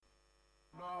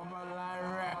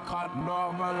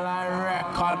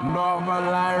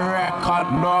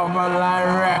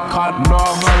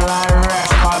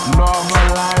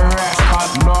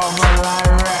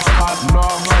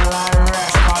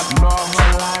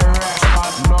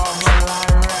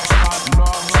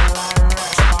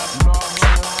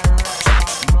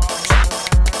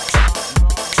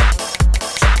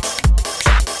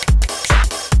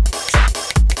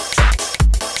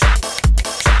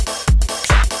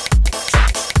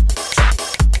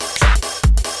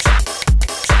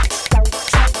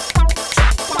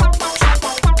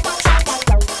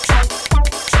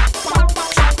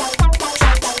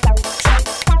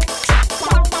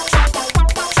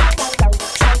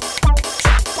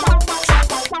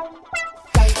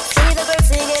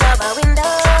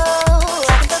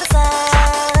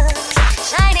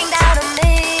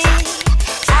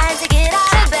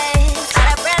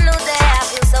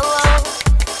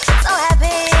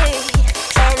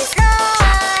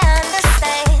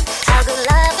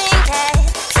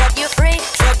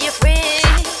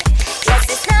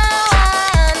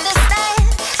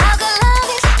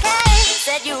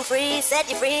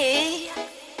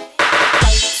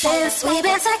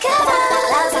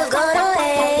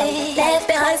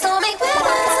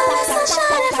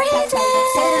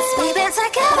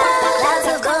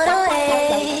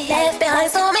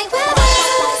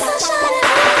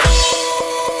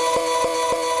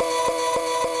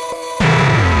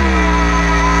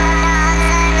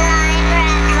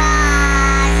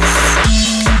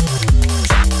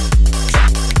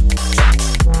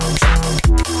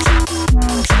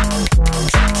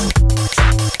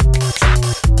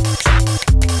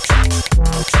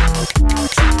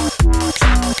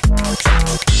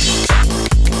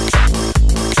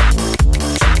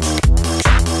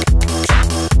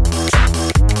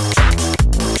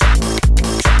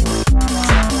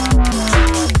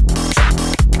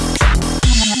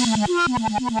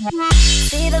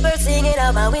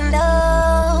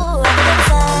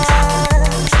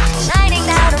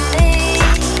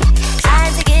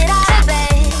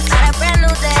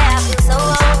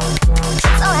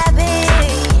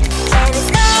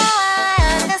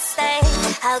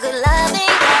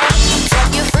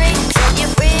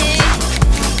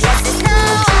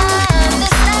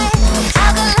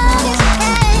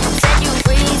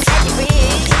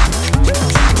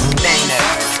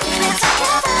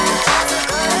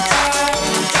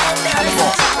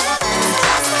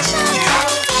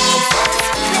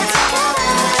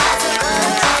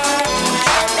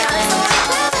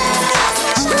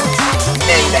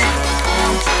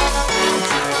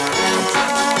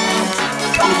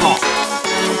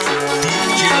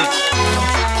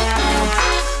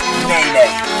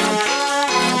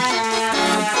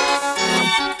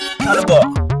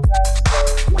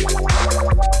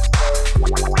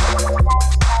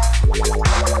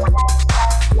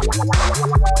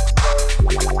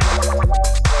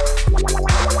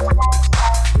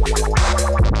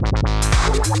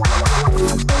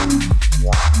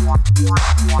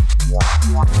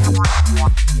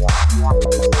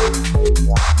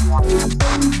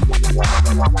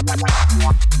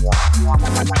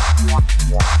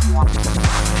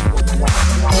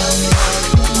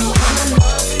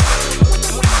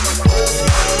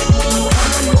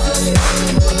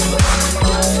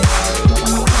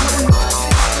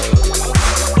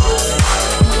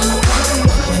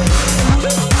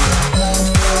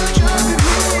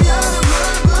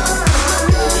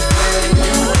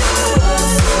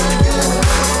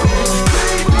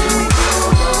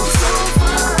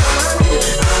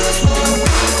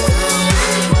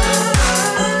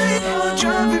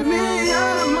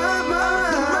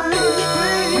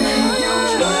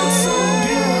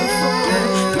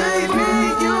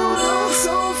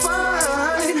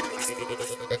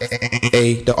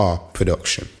The R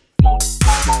production.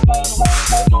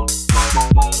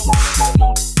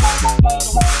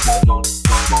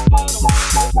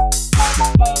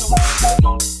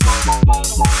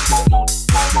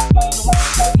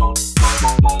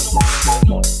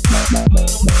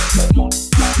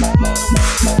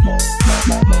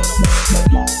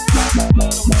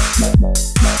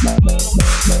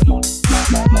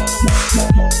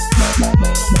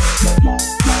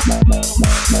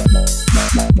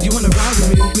 You wanna ride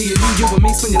with me and you with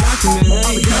me, swing your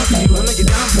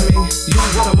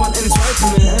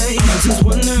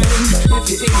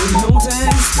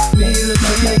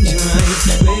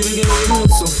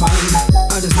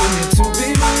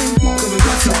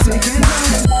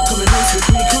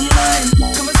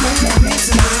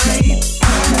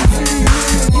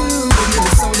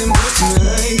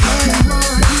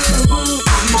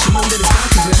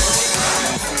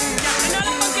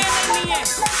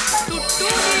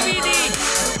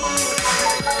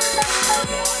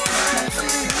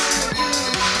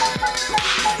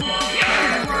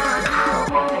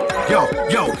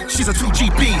She's a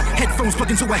 2GB, headphones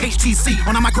plugged into a HTC.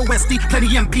 On a micro SD, plenty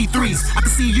MP3s. I can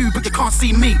see you, but you can't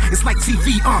see me. It's like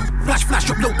TV, flash,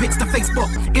 upload pics to Facebook.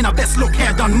 In her best look,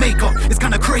 hair done, makeup. It's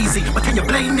kinda crazy, but can you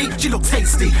blame me? She look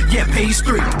tasty, yeah, page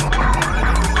 3.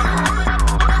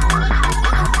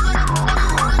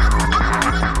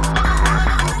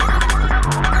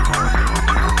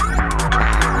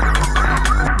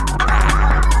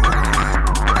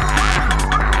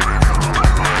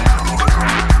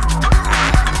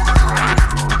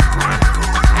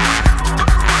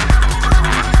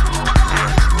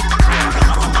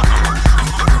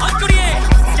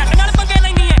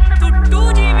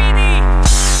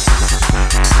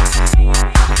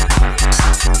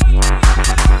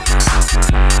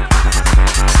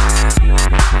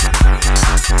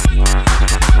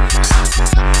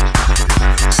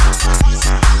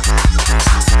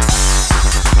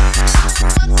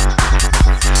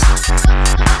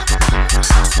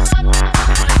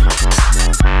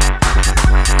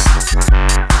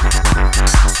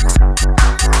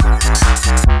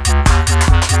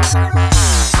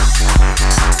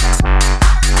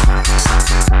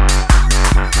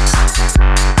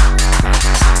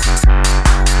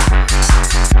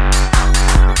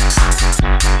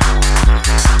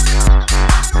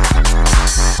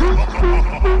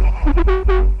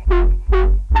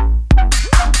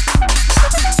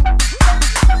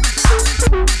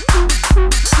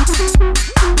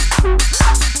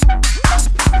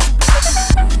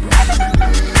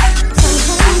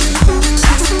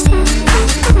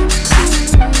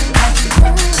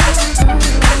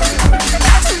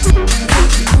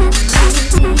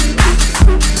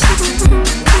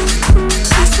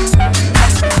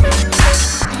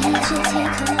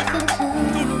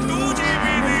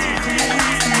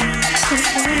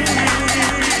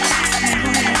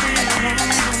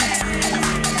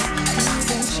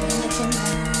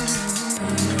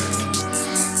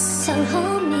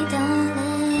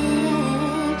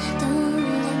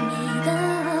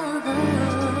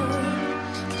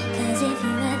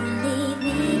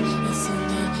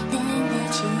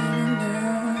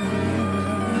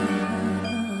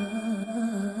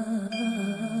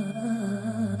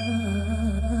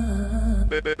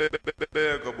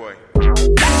 Good boy.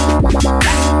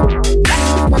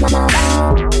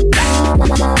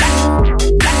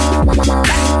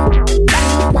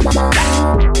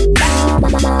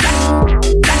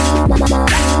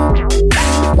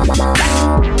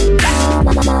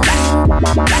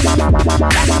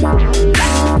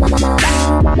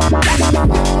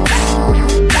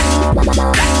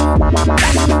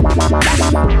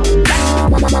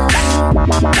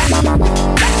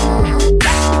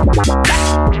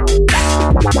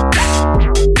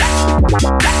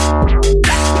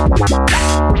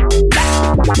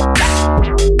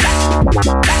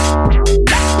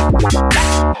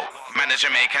 Man, the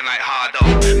Jamaican like hard though.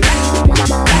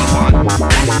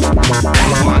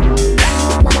 One.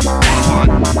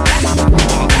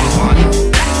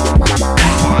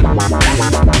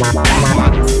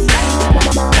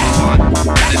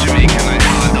 The Jamaican like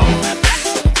hard though.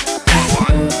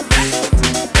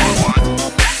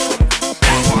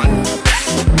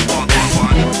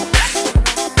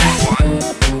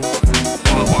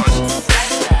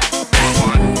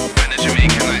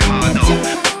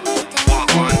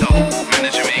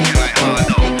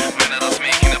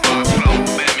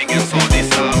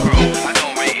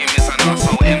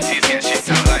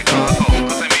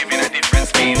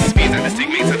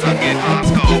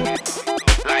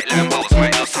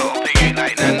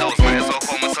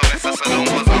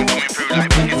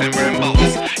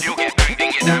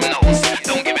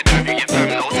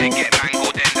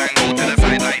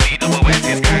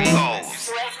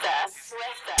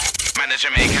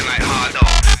 Jamaican like hard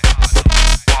though.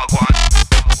 Wagwan,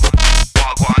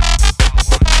 wagwan,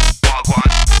 wagwan, wagwan,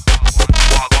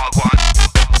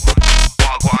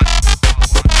 wagwan,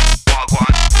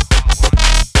 wagwan,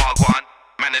 wagwan.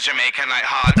 Man, the Jamaican like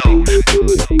hard though.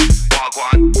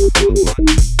 Wagwan,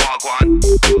 wagwan,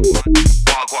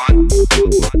 wagwan,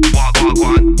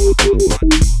 wagwan,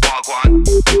 wagwan,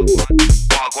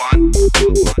 wagwan,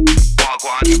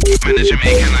 wagwan. Man, the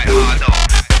Jamaican like hard though.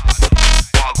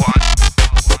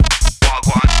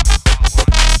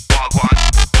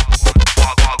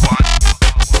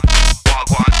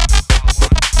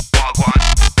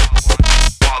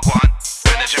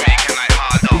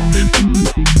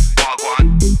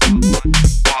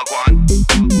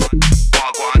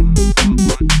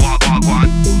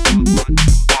 Wagwan,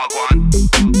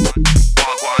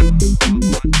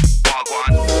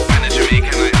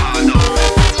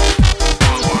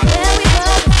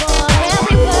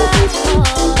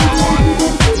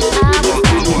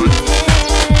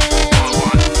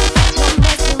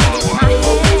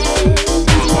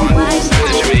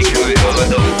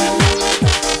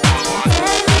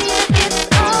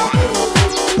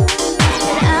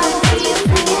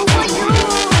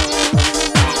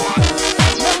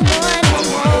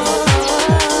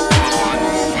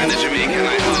 making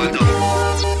like hard up.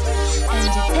 And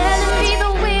you're telling me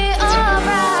that we're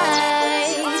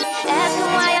alright,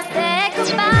 asking why I said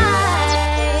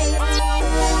goodbye.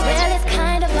 Well, it's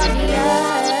kind of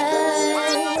obvious.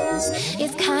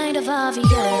 It's kind of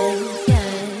obvious.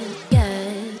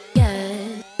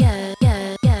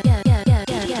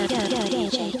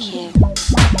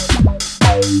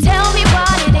 Tell me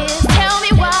what it is, tell me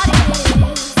what it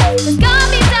is. It's got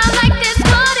me down like this,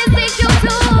 what is it you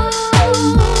do?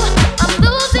 I'm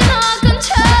losing all control.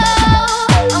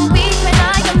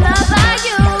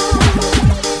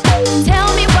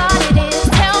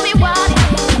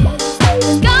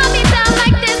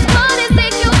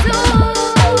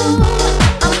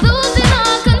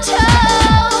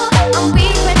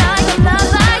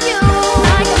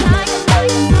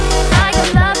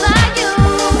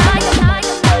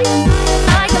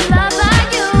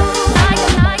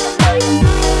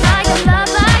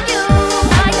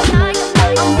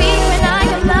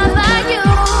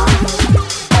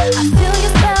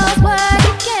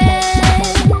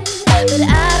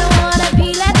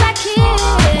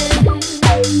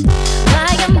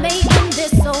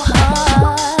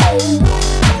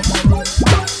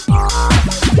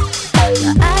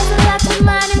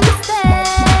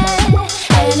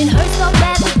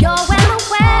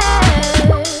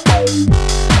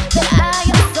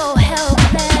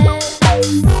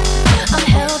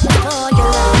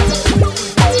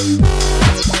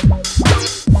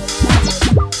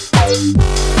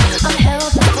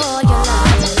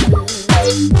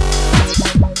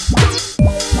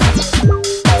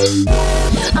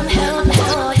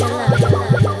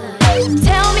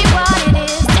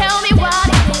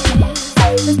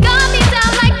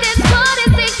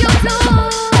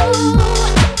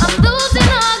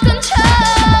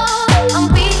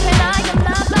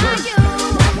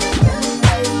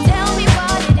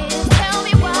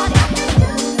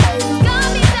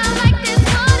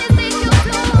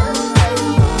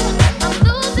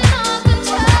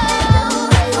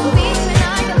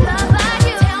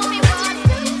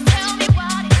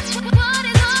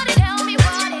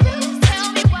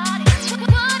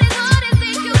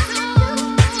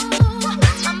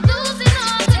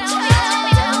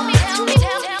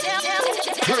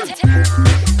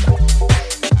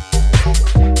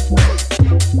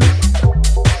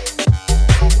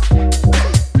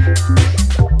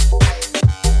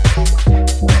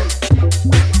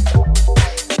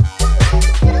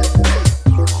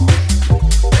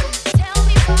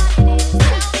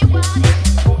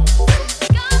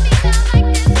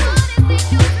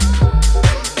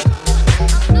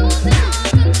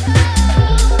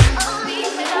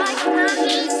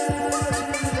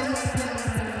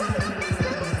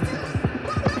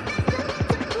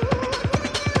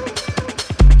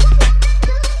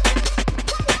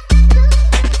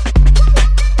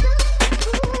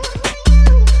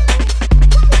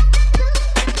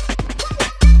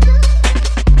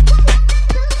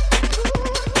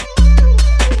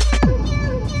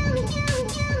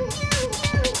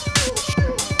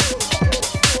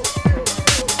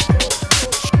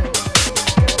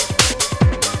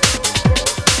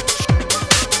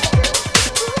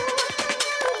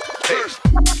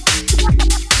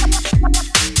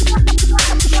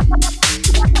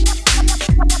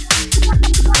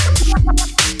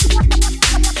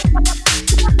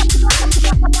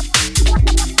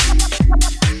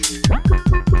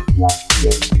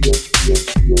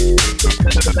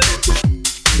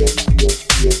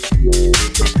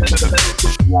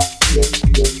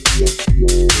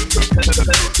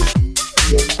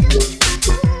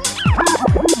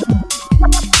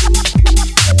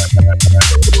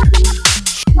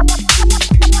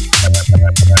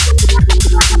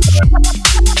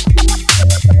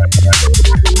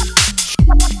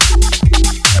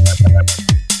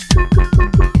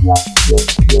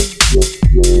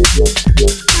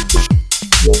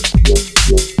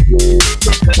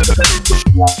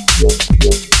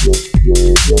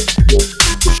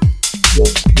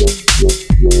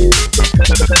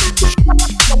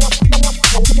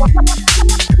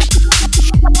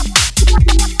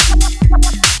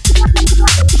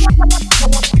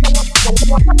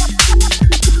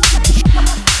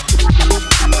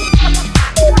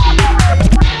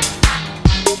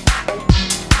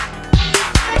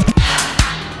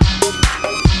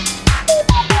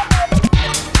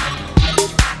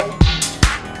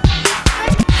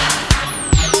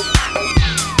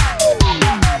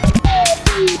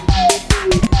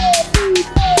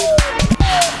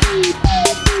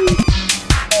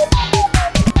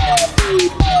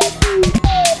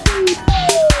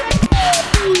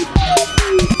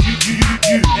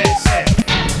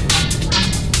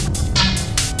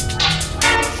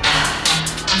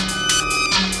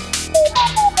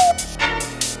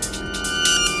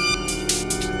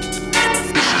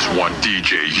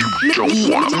 don't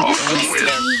wanna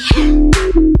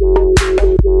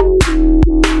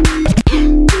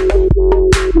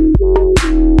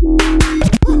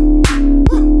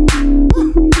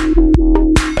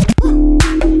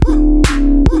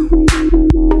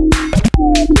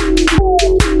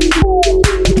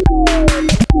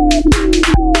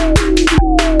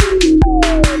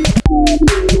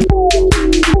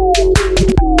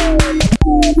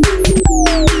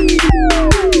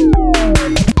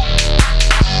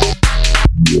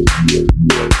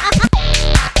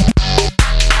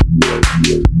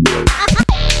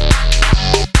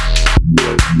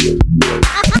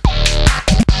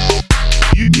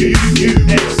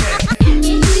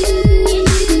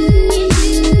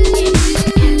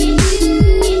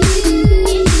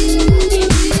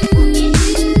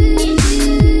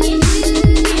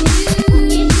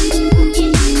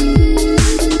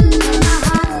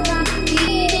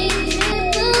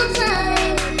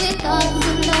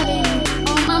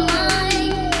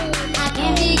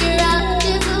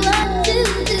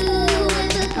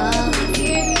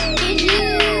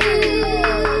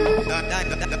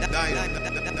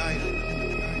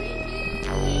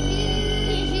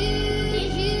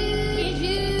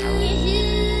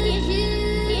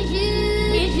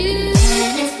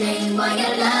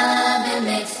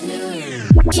mess with.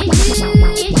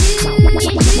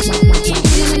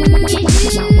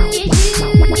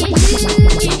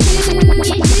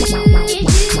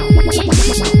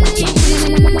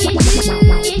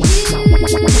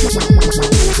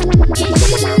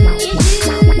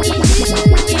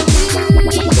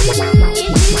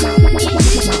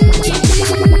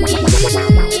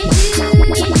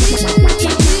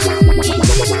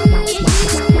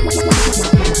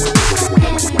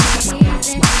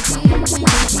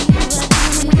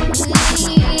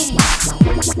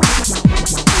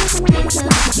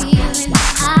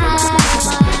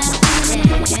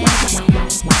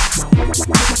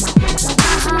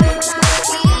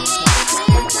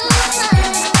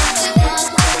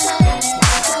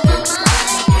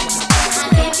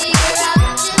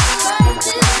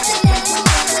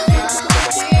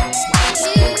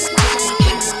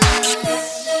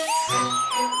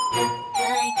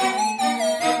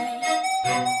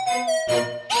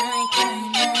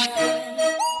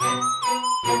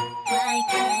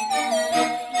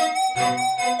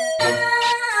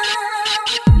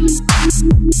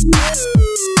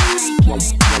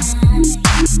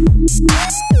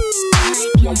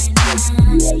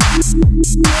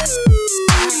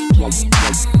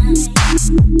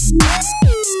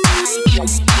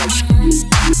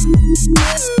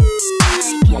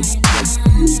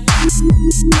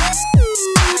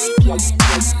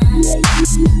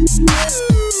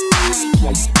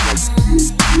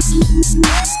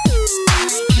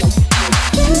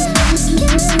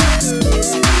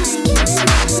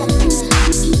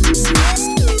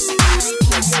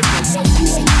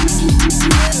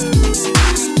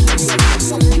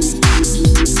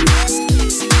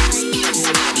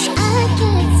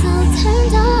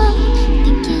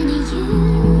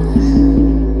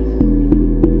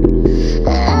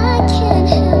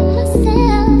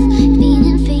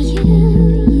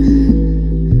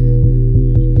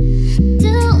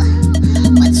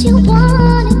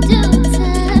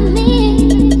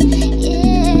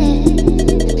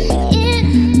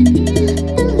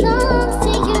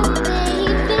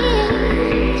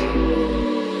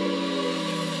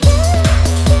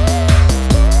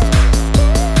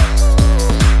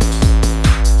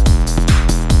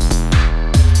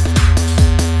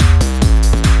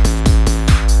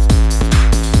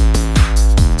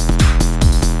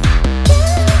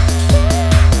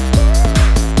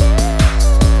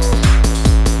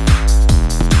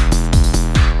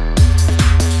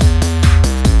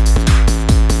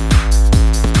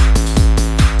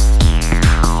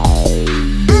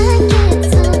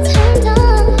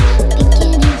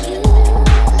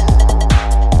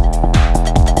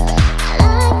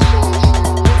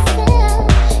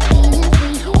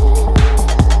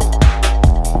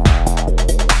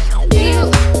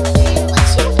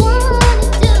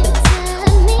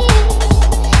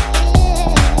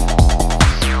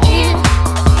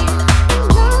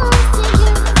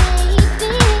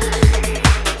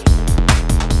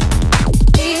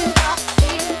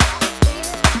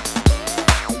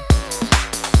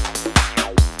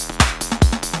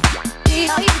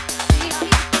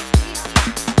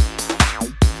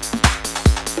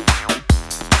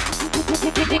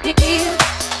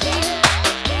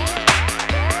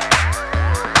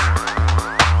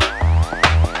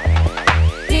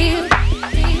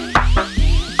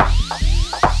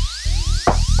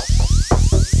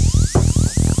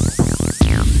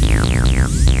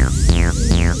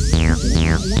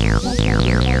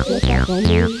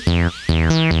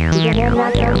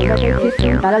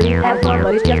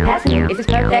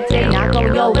 perfect day not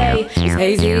going your way. It's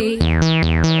hazy.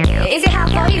 Is it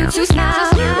hard for you to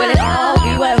smile? Will it all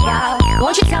be worthwhile?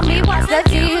 Won't you tell me what's the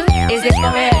deal? Is this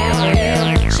for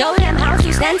real? Show them how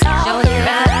to stand tall. Show them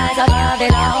rise above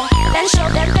it all. Then show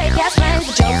them fake ass friends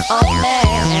the jokes on them.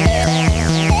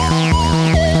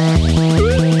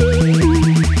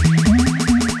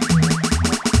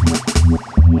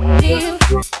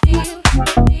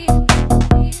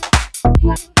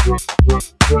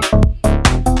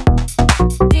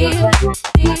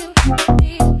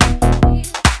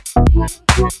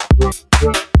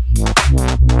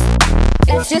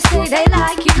 Let's just say they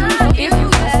like you. So if you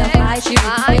fight you,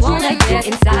 they wanna get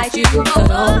inside you. So don't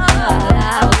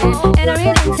allow it.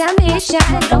 Entering intermission,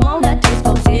 don't want a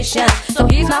disposition. So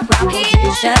here's my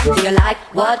proposition. Do you like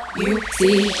what you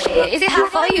see? Is it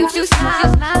hard for you to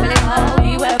smile? Will it all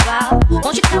be worthwhile?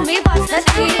 Won't you tell me what's the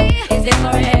deal? Is it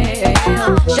for real?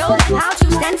 Show them how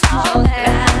to stand tall,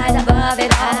 rise above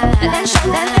it all, and then show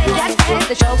them they can take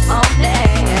the joke on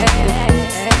them.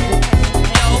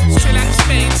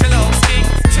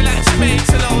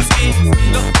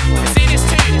 Look, you see this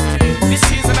tune? This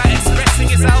tune's about expressing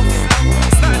yourself.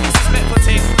 It's not a disrespectful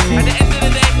thing. At the end of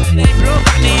the day, we're all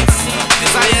got needs,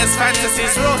 desires,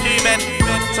 fantasies, we're all human.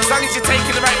 So as long as you're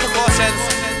taking the right precautions,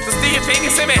 just do your thing,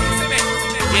 you see me?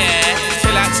 Yeah,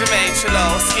 chill out to me,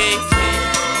 Chilowski.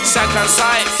 Shag on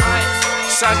sight.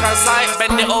 Shag on sight,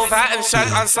 bend it over and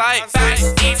shag on sight. Bang,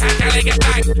 eat that gala get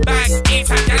bang, bang, eat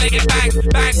that gala get bang,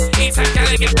 bang, eat that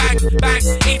gala get bang, bang,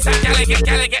 eat that gala get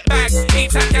bang,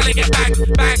 eat that gala get bang,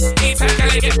 bang, eat that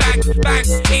gala get bang, bang,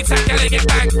 eat that gala get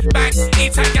bang, bang,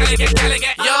 eat that gala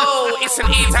get. Yo, it's an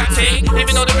E-Tap thing,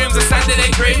 even though the rooms are standard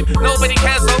and cream. Nobody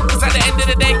cares though, cause at the end of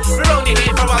the day, we're only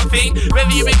here for one thing.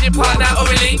 Whether you with your partner or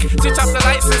a link, switch off the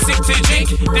lights and sip to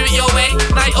drink. Do it your way,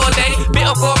 night or day, bit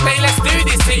of foreplay, let's do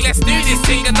this thing, let's do this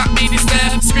thing and not be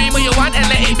disturbed. Scream what you want and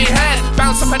let it be heard.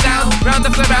 Bounce up and down, round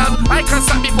after round. I can't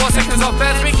stop before seconds or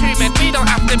thirds. We're human, we don't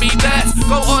have to be dirt.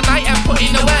 Go all night and put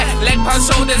in the work. Leg on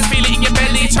shoulders, feel it in your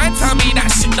belly. Try and tell me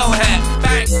that shit don't hurt.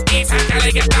 Bang, eat that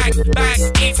gala get bang, bang,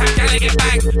 eat that gala get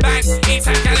bang, bang, eat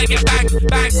that gala get bang,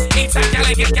 bang, eat that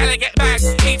gala get bang,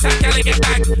 eat that gala get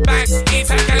bang, bang, eat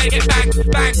that gala get bang,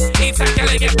 bang, eat that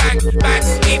gala get bang, bang,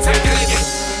 eat that gala get.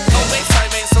 Don't waste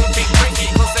time in something tricky,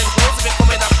 cause them clothes have been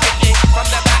coming up quickly. From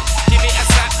the back, give it a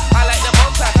slap. I like the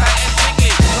bumper, fat and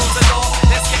jiggly. Close the door,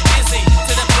 let's get busy.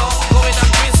 To the floor, going on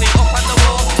busy. Up on the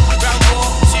wall, round four.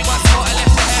 She wants more, I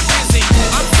left her hair frizzy.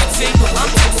 I'm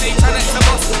tipsy, trying to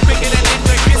boss quicker than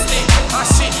Linda Christie. Oh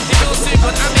shit, it feels too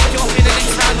good. I make you up in the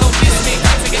next round. Don't miss me.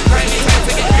 Time to get grimy, time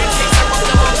to get gritty. Up on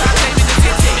the wall, I play with the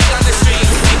titty. Big on the street,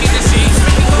 big in the sheets.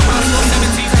 Ricky go past, go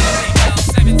 17.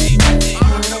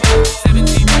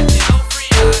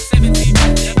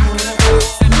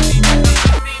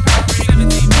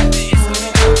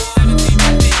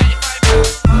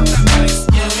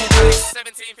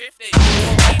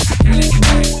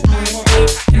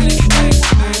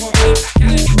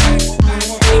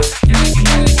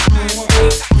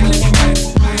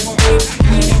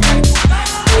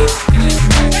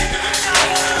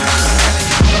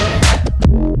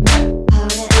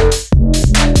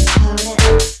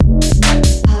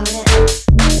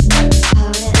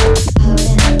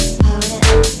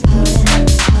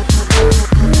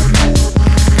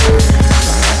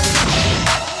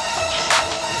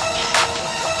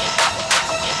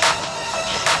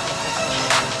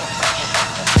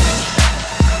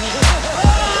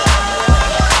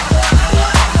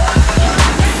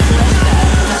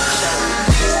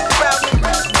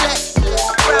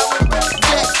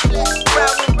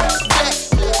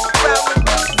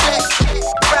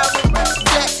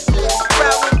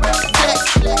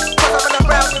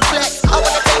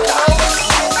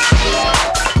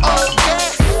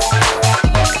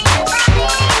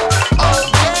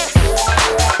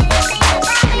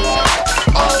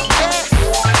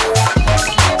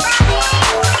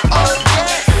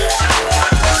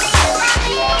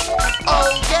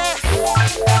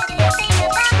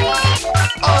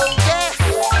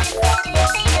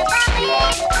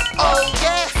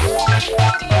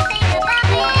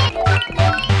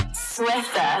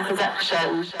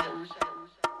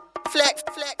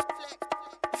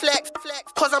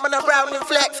 'Cause I'm on a Browning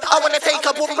flex. I wanna take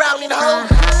up one Browning home.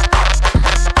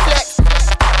 Flex,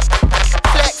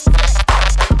 flex,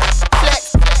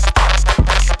 flex,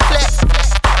 flex,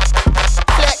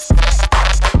 flex,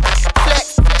 flex.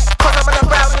 'Cause I'm on a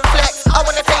Browning flex. I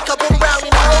wanna take up one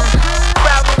Browning home.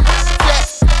 Browning flex,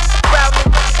 Browning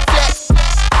flex,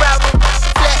 Browning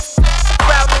flex,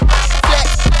 Browning flex,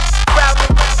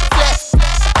 Browning flex,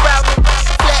 Browning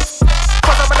flex.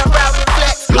 'Cause I'm on a Browning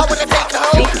flex. I wanna take it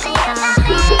home.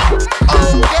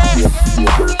 Oh.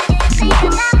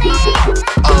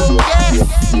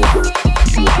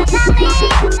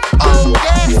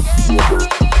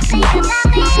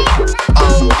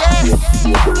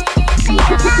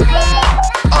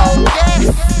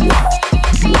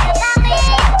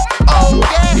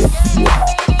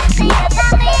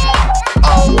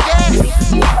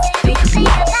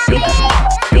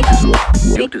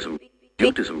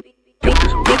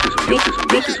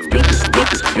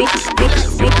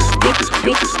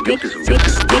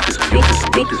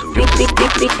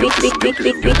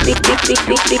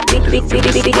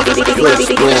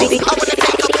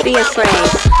 Be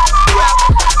afraid.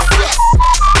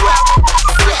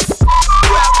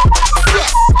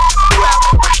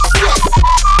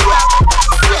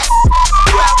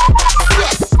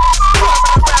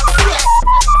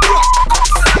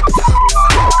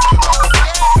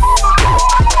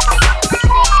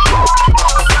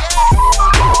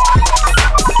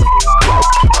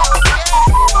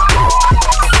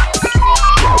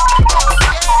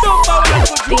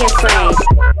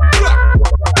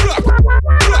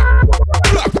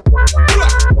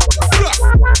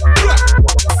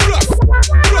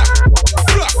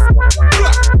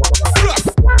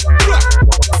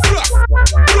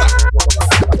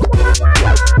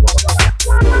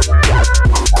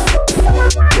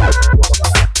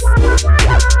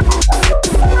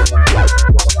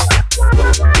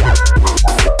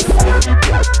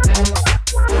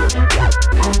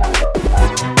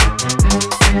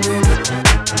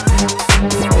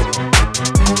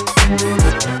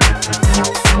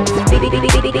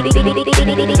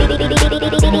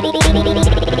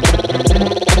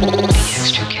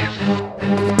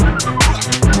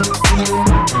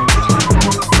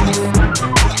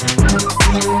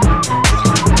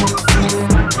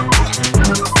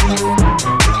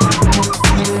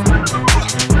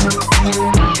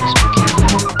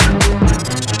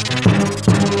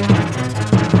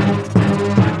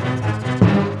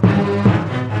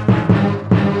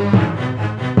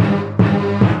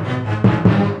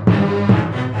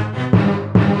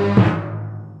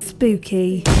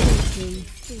 Spooky.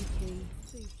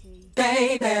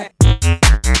 Baby.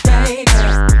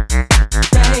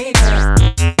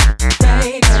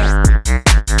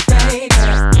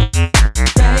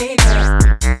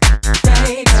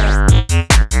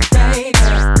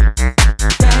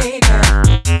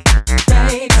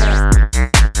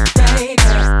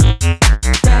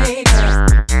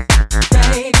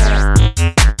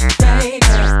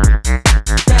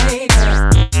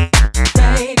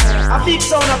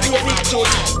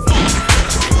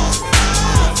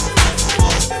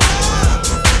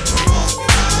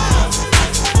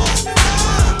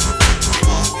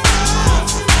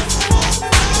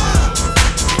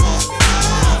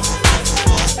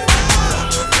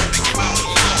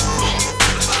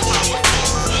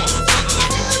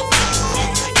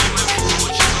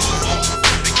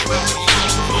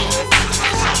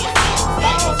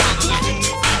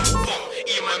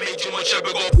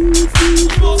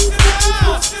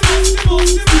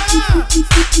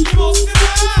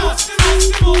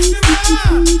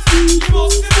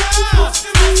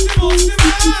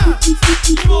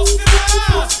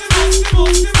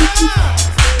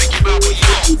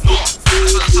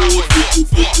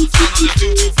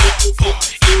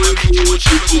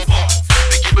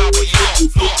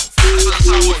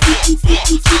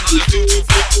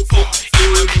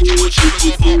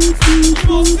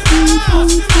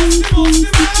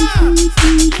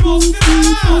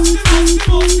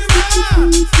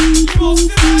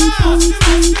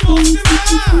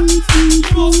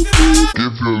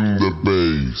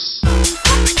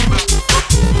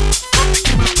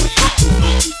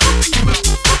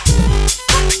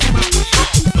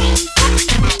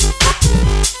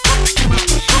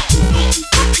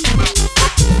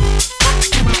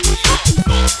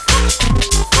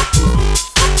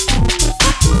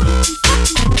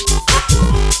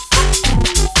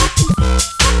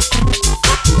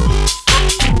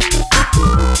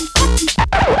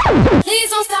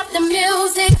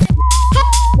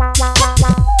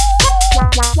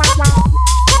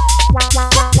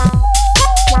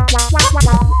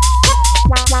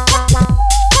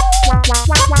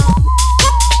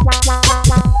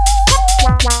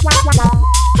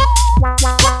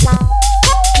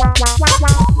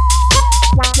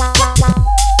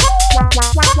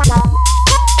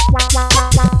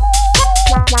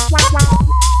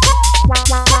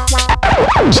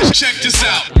 Check this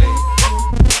out.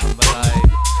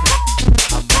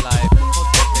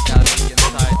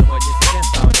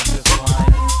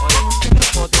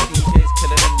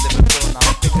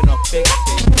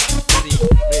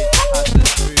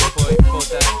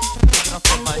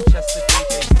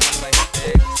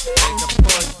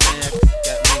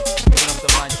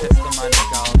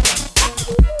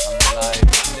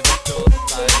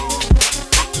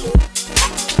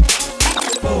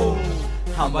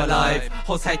 I'm alive,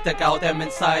 hold tight the girl them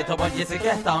inside. I want you to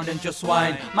get down and just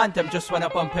whine. Man them just wanna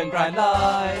bump and grind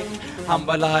like I'm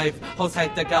alive, hold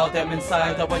tight the girl them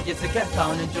inside. I want you to get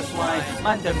down and just whine.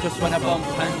 Man them just wanna bump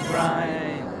and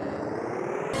grind.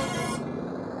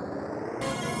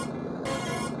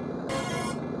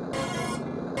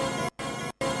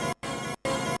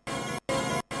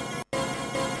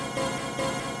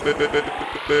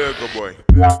 There go, boy.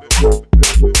 Yeah.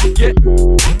 Yeah. Yeah.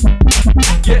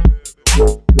 Yeah.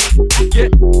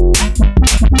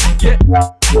 Yeah.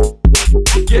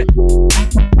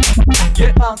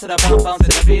 Yeah. Bounce to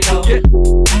the beat, oh. Yeah.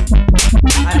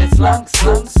 And it's long,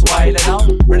 swilling out.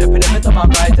 Rhythm in the rhythm, I'm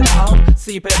right in the out.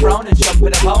 Seep it round and jump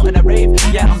it about in a rave.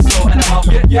 Yeah, I'm sorting them out.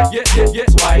 Yeah.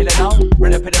 Swilling out.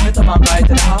 Rhythm in the rhythm, I'm right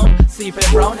in the out. Seep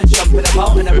it round and jump it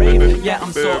about in a rave. Yeah,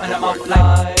 I'm sorting them out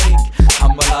like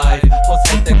I'm alive.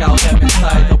 What's take the girl them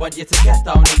inside? I want you to get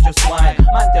down and just whine.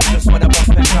 Man, them just wanna bump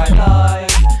and cry like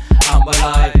I'm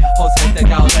alive. What's take the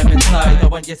girl them inside? I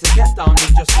want you to get down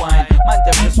and just whine. Man,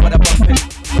 them just wanna bump and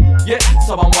yeah,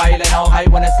 so I'm wildin' out. I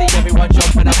wanna see everyone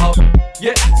jumping about.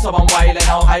 Yeah, so I'm wildin'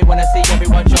 out. I wanna see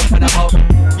everyone jumping about.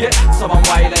 Yeah, so I'm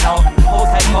wildin' out. Hold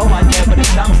tight, go on, yeah, for the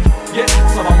champs. Yeah,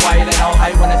 so I'm wildin' out.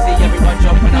 I wanna see everyone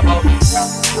jumping about.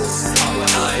 I'm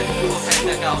alive. Hold tight,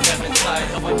 the girl them inside.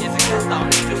 I want you to get down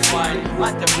and just whine.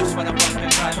 Man, them just wanna bump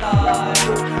and cry like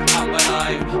I'm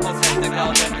alive. Hold tight, the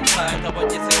girl them inside. I want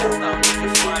you to get down and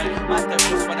just whine. Man, them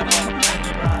just wanna bump and cry.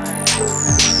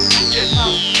 Yeah,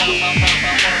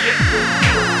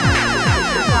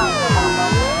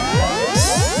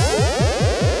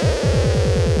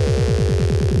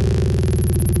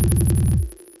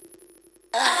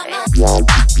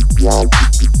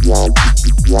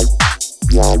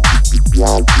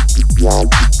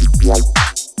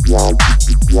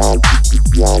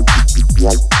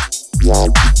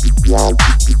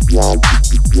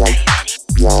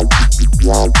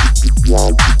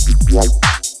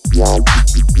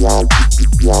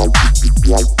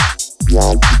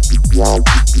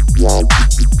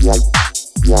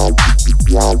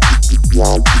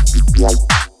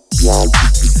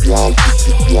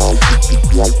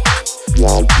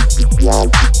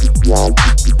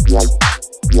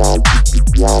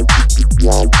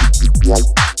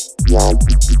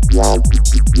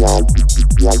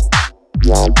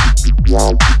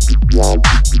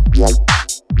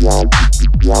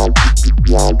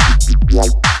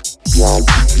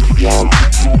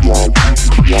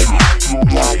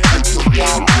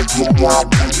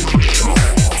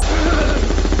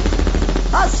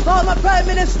 As former Prime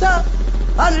Minister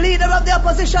and leader of the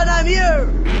opposition, I'm here.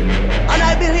 And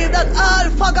I believe that all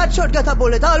faggot should get a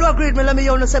bullet. All who agreed me, let me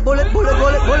only say bullet.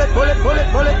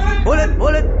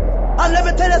 And let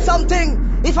me tell you something.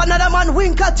 If another man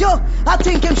wink at you, I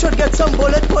think him should get some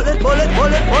bullet.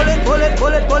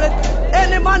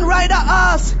 Any man ride a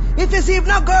ass, if it's even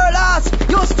a girl ass,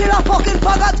 you still a fucking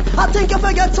faggot. I think you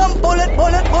forget some bullet.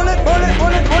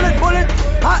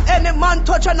 Any man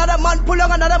touch another man, pull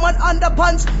on another man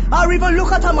underpants, or even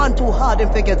look at a man too hard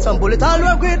and forget some bullet. All you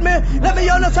agree with me? Let me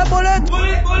honest a bullet.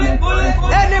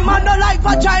 Any man don't like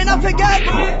vagina, forget.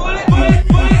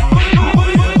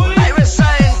 I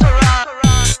resign to run.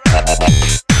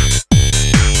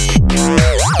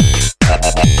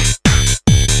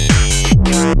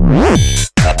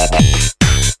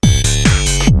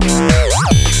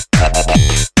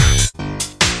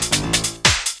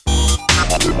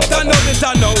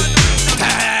 Don't know.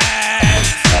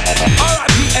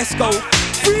 R.I.P. Esco.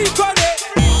 Free credit.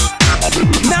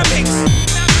 Namix.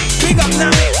 Big up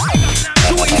Namix.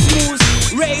 Joey Smooth.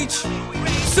 Rage.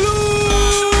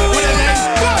 Smooth. With a leg.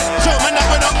 Show man that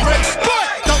we're not break.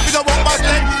 Don't be the one bad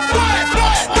leg.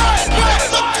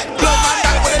 Blow man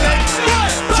that with a leg.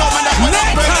 Show man that we're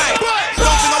not break.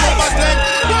 Don't be the one bad leg.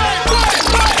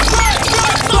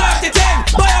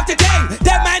 Boy off the thing.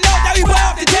 Them man know that we boy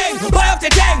off the thing. Boy off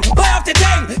the thing.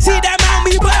 See them man,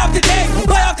 me boy off the thing.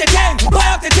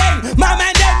 My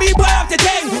man, them me boy off the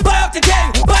thing.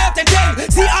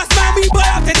 See us man, we boy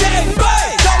off the thing.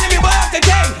 Don't let me boy off the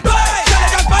thing. Don't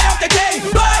let us boy off the thing.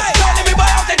 Don't let me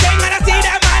boy off the thing. And I see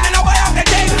them man and I boy off the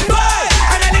thing.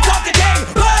 And I lick off the thing.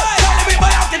 Don't let me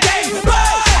boy off the thing.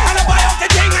 And I boy off the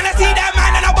thing. And I see them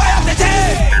man and I boy off the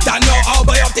thing. Don't know I'll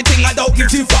boy off the thing. I don't give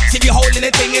two fucks if you're holding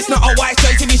the thing. It's not a wise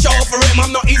choice to be show for him.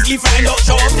 I'm not easily frightened, don't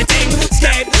show off the thing.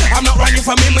 Scared, I'm not running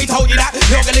from him. We told you that.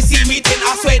 You're gonna see me tin.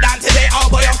 I swear down today, I'll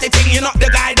boy off the thing. You're not the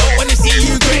guy, don't wanna see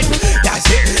you grin. That's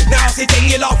it. Now it's the thing,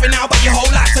 you're laughing now, but your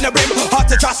whole life's on the brim. Hard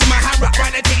to trust with my hand wrapped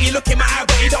around the thing. You look in my eye,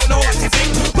 but you don't know what to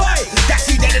think. Boy, that's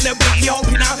you dead in the blink. You're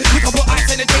hoping now. You can put ice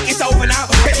in the drink, it's over now.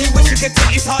 Bet you wish you could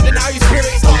take it's harder now. Your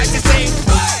spirit's starting to sing.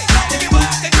 Boy, let me boy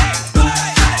off the thing.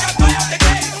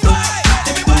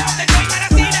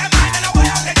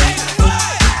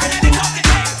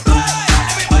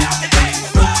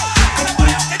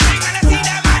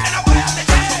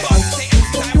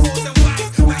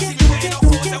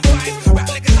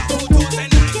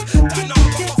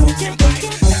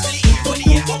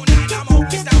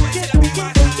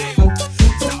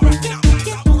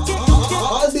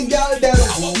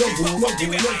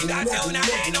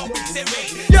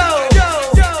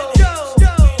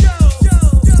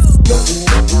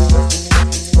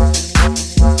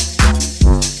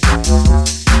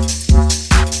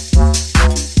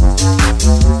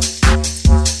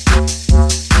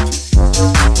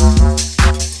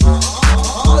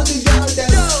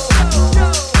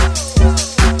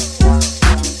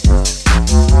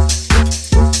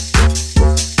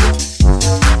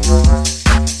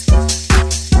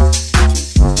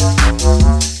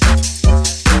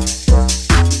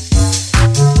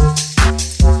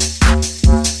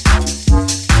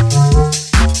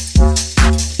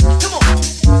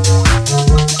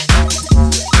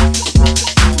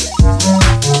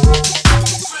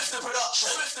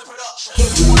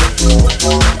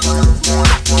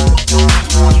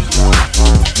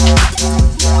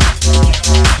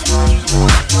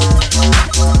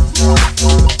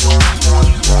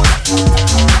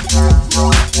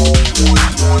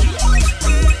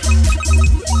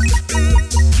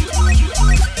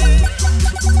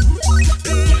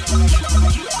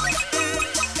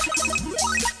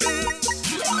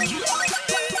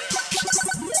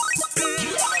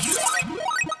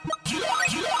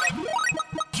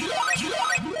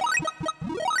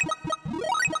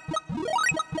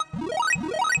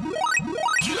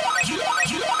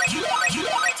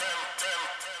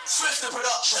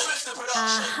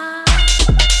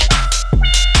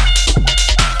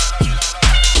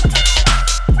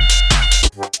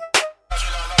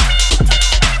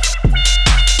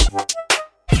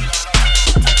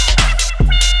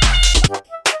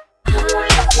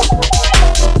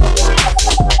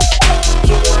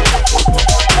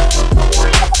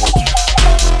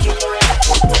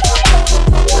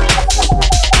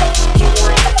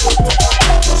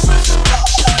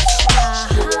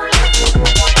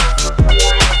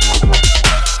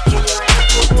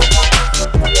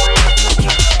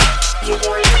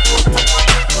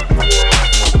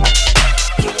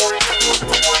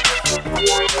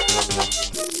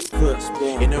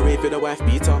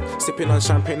 Sipping on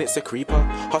champagne, it's a creeper.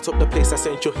 Hot up the place, I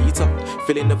sent your heater.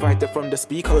 Feeling the vibe from the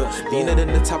speaker. Leaner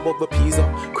than the tab of a pizza.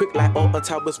 Quick like Alton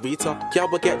Towers Rita. Yeah,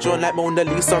 we'll get drawn like Mona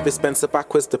Lisa. If Spencer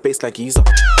backwards, the bass like Giza.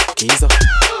 Giza,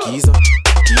 Giza,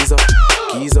 Giza,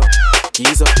 Giza,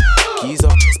 Giza, Giza.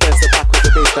 Spencer backwards,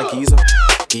 the bass like Giza.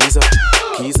 Giza,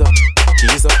 Giza,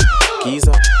 Giza,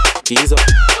 Giza, Giza,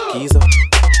 Giza.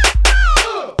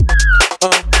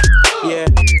 Yeah,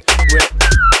 rep,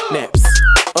 neps.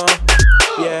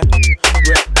 Yeah,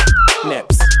 rep,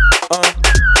 neps.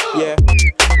 Yeah,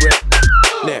 rep,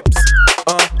 neps.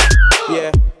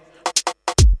 Yeah.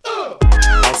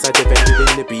 Outside the venue in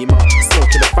the Beamer,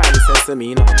 smoking the finest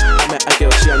Sensamina. I met a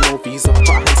girl, she had no visa. Put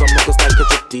her hands on muggles like a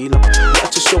drug dealer.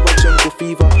 Wanted to show her jungle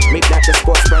fever, make like the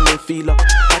sports branding feeler.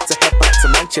 Had to head back to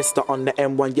Manchester on the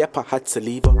M1, yep, I had to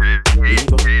leave her. Leave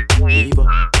her, leave her,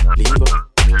 leave her,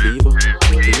 leave her,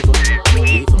 leave her,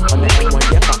 leave her. On the M1,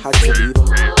 yep, I had to leave her.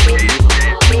 Leave her,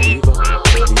 leave her,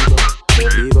 leave her,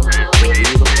 leave her,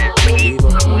 leave her, leave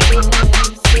her.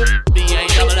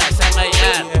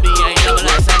 B-A-S-S-M-A-N,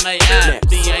 B-A-S-S-M-A-N,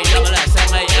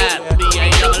 B-A-S-S-M-A-N,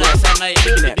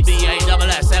 B-A-S-S-M-A-N,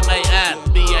 B-A-S-S-M-A-N,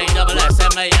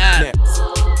 B-A-S-S-M-A-N.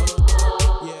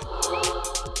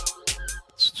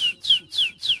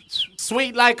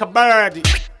 Sweet like a bird.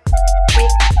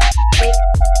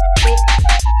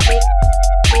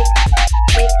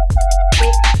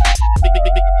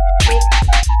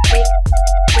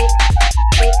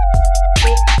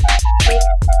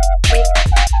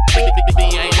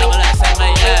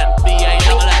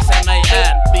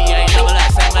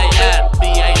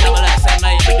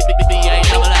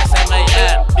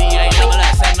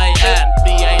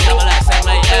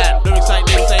 Lyrics like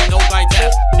this ain't no by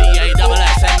test.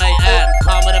 B-A-S-S-M-A-N.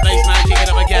 Calm with the bass, man, kick it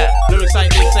up.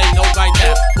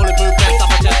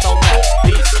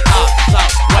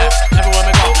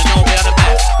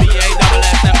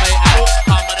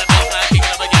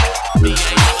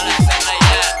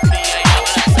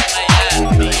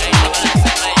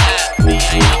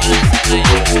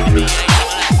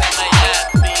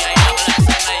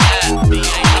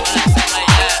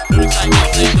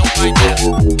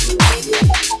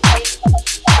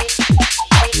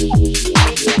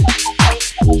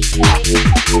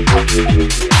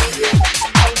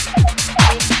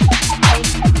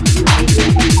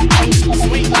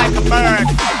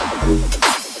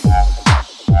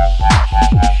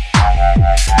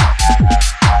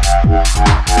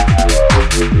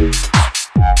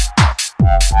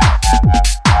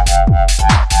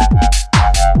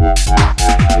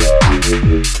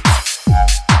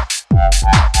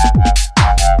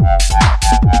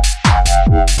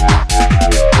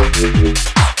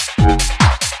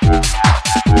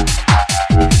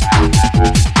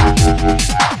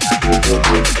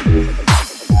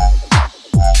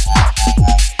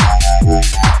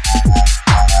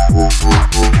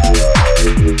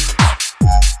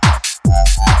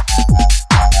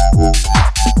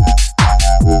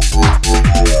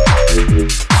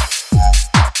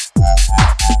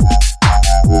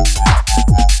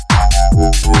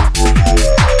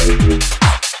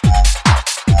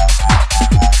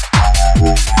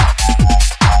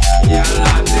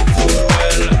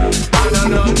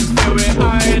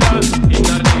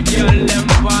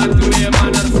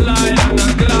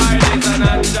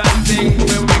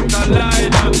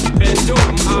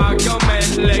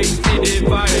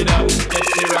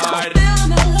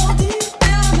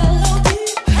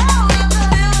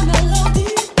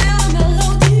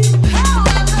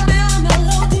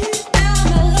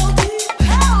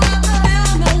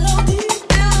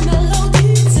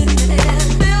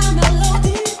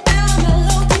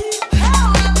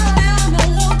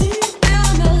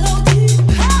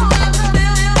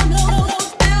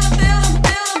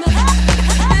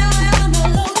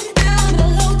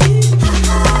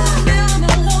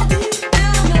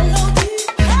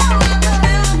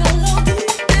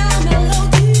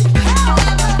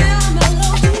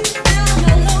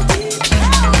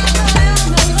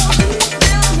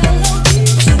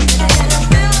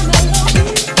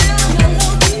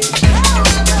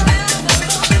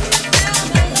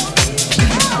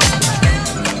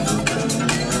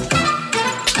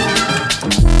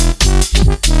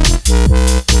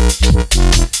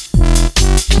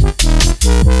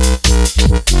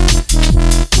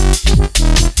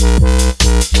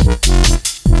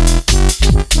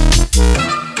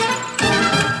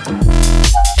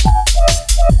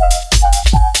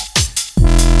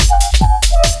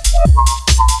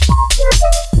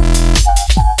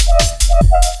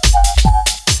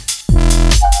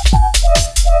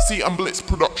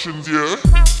 Productions,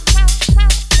 yeah.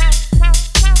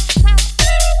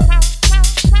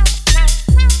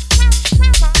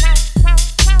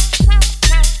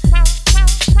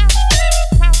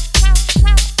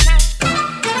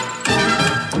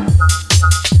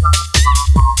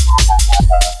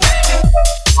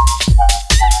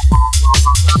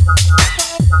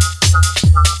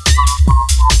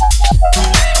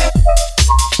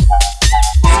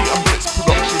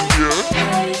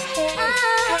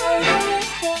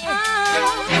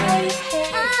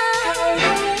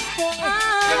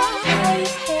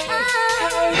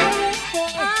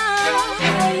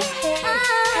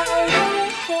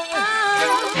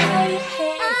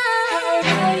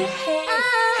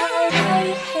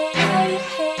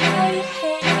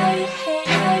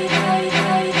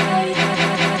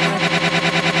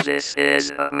 This is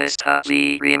a Mr.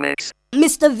 V remix.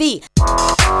 Mr. V.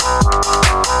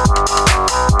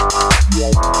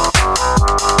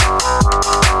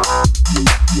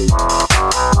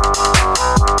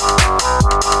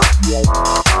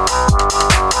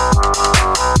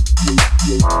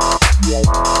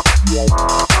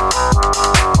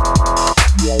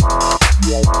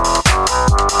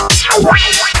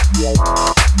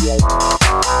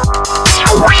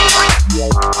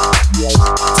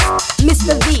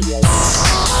 Mr. V.